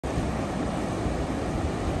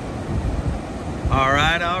All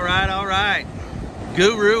right.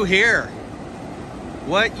 Guru here.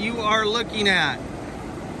 What you are looking at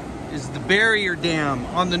is the barrier dam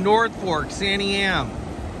on the North Fork, Santiam.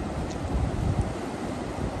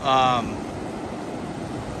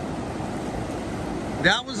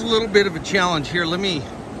 That was a little bit of a challenge here. Let me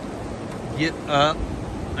get up.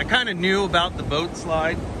 I kind of knew about the boat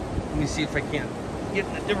slide. Let me see if I can't get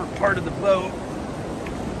in a different part of the boat.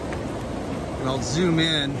 And I'll zoom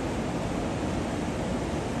in.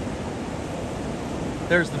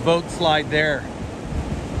 There's the boat slide there.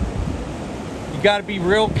 You got to be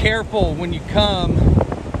real careful when you come.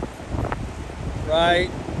 Right?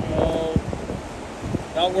 Oh,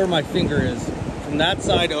 about where my finger is. From that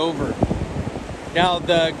side over. Now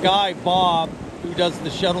the guy, Bob, who does the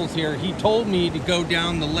shuttles here, he told me to go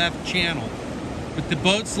down the left channel. But the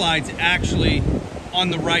boat slide's actually on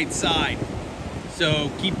the right side.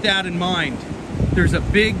 So keep that in mind. There's a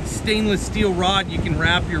big stainless steel rod you can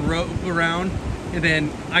wrap your rope around. And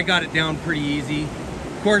then I got it down pretty easy.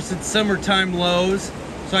 Of course, it's summertime lows.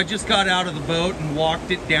 So I just got out of the boat and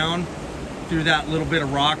walked it down through that little bit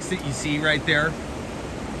of rocks that you see right there.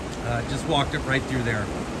 Just walked it right through there.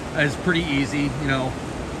 It's pretty easy, you know.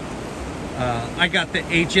 I got the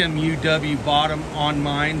HMUW bottom on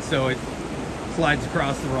mine, so it slides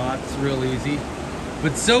across the rocks real easy.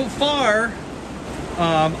 But so far,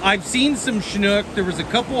 I've seen some Chinook. There was a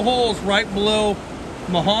couple holes right below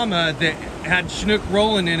Mahama that had Chinook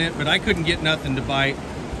rolling in it, but I couldn't get nothing to bite.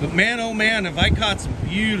 But man, oh man, have I caught some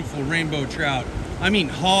beautiful rainbow trout. I mean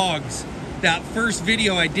hogs. That first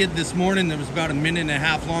video I did this morning that was about 1.5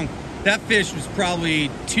 minutes long, that fish was probably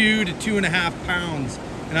 2 to 2.5 pounds.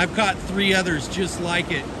 And I've caught 3 others just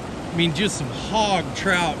like it. I mean, just some hog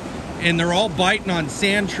trout. And they're all biting on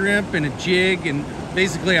sand shrimp and a jig. And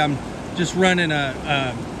basically I'm just running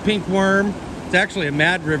a pink worm. It's actually a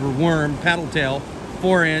Mad River worm, paddle tail,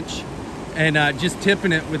 4-inch. And just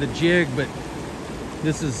tipping it with a jig. But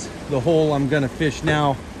this is the hole I'm gonna fish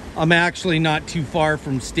now. I'm actually not too far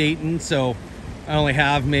from Staten, so I only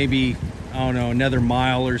have maybe, I don't know, another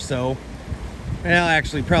mile or so. Well,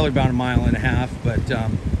 actually probably about 1.5 miles, but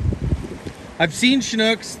I've seen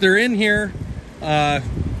Chinooks. They're in here.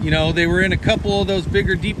 You know, they were in a couple of those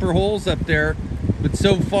bigger, deeper holes up there, but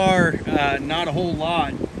so far, not a whole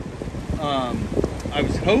lot. I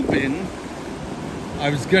was hoping I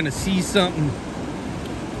was gonna see something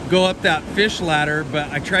go up that fish ladder,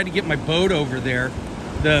 but I tried to get my boat over there.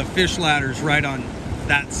 The fish ladder's right on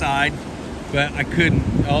that side, but I couldn't.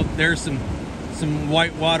 Oh, there's some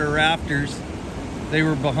whitewater rafters. They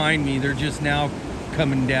were behind me. They're just now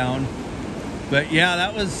coming down. But yeah,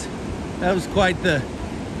 that was quite the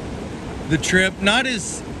trip. Not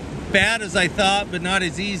as bad as I thought, but not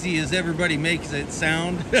as easy as everybody makes it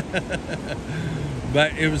sound.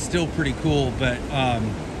 But it was still pretty cool. But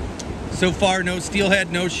so far, no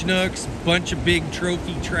steelhead, no Chinooks, bunch of big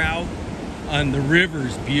trophy trout. And the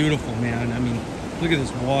river's beautiful, man. I mean, look at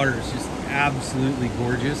this water. It's just absolutely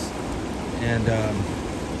gorgeous. And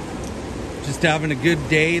just having a good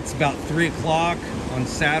day. It's about 3 o'clock on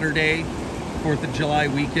Saturday, 4th of July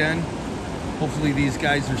weekend. Hopefully these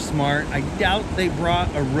guys are smart. I doubt they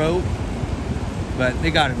brought a rope, but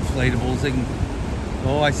they got inflatables. They can,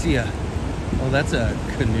 oh, I see oh, that's a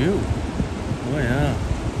canoe. Oh yeah.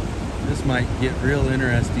 This might get real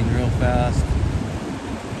interesting real fast.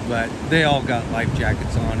 But they all got life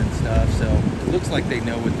jackets on and stuff, so it looks like they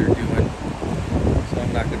know what they're doing. So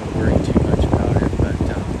I'm not going to worry too much about it. But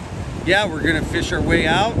yeah, we're going to fish our way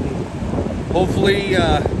out. And hopefully,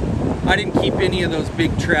 I didn't keep any of those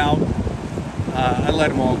big trout. I let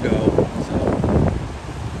them all go. So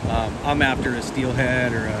I'm after a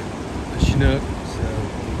steelhead or a Chinook. So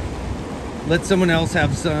let someone else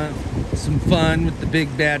have some fun with the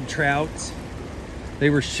big bad trouts. They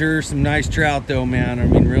were sure some nice trout though, man. I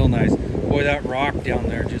mean, real nice. Boy, that rock down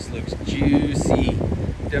there just looks juicy.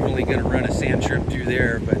 Definitely gonna run a sand shrimp through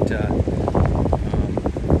there, but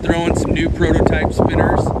throwing some new prototype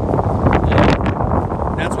spinners.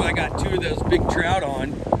 That's why I got 2 of those big trout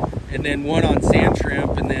on, and then 1 on sand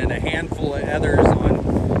shrimp, and then a handful of others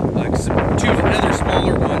on, like 2 other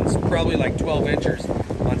smaller ones, probably like 12 inchers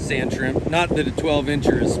on sand shrimp. Not that a 12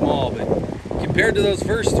 incher is small, but compared to those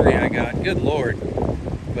first 3 I got, good Lord.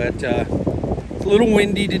 But it's a little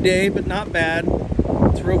windy today, but not bad.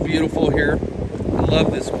 It's real beautiful here. I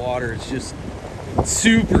love this water. It's just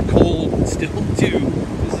super cold still too.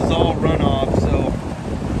 This is all runoff, so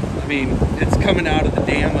I mean, it's coming out of the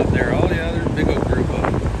dam up there. Oh yeah, there's a big old group of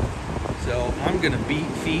them. So I'm gonna beat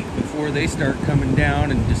feet before they start coming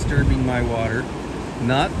down and disturbing my water.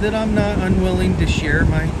 Not that I'm not unwilling to share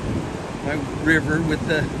my river with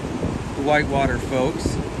the the whitewater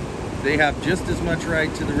folks. They have just as much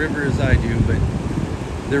right to the river as I do, but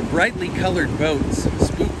their brightly colored boats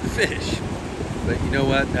spook the fish. But you know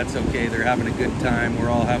what? That's okay. They're having a good time. We're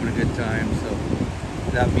all having a good time. So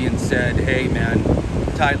that being said, hey man,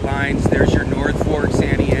 tight lines. There's your North Fork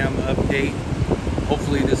santiam update.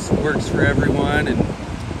 Hopefully this works for everyone. And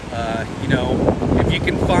you know, if you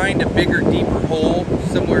can find a bigger, deeper hole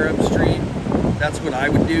somewhere upstream, that's what I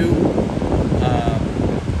would do.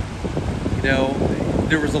 You know,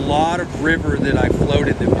 there was a lot of river that I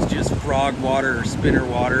floated that was just frog water or spinner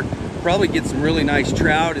water. Probably get some really nice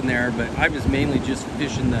trout in there, but I was mainly just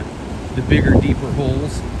fishing the bigger, deeper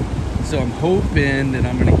holes. So I'm hoping that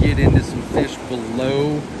I'm gonna get into some fish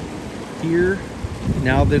below here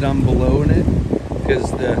now that I'm belowing it,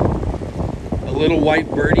 because a little white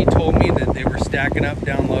birdie told me that they were stacking up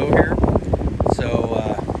down low here. So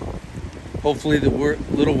hopefully the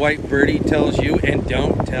little white birdie tells you, and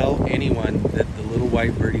don't tell anyone that the little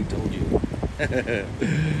white birdie told you.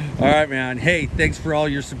 All right, man. Hey, thanks for all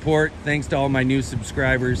your support. Thanks to all my new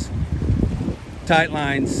subscribers. Tight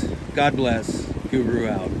lines. God bless. Guru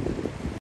out.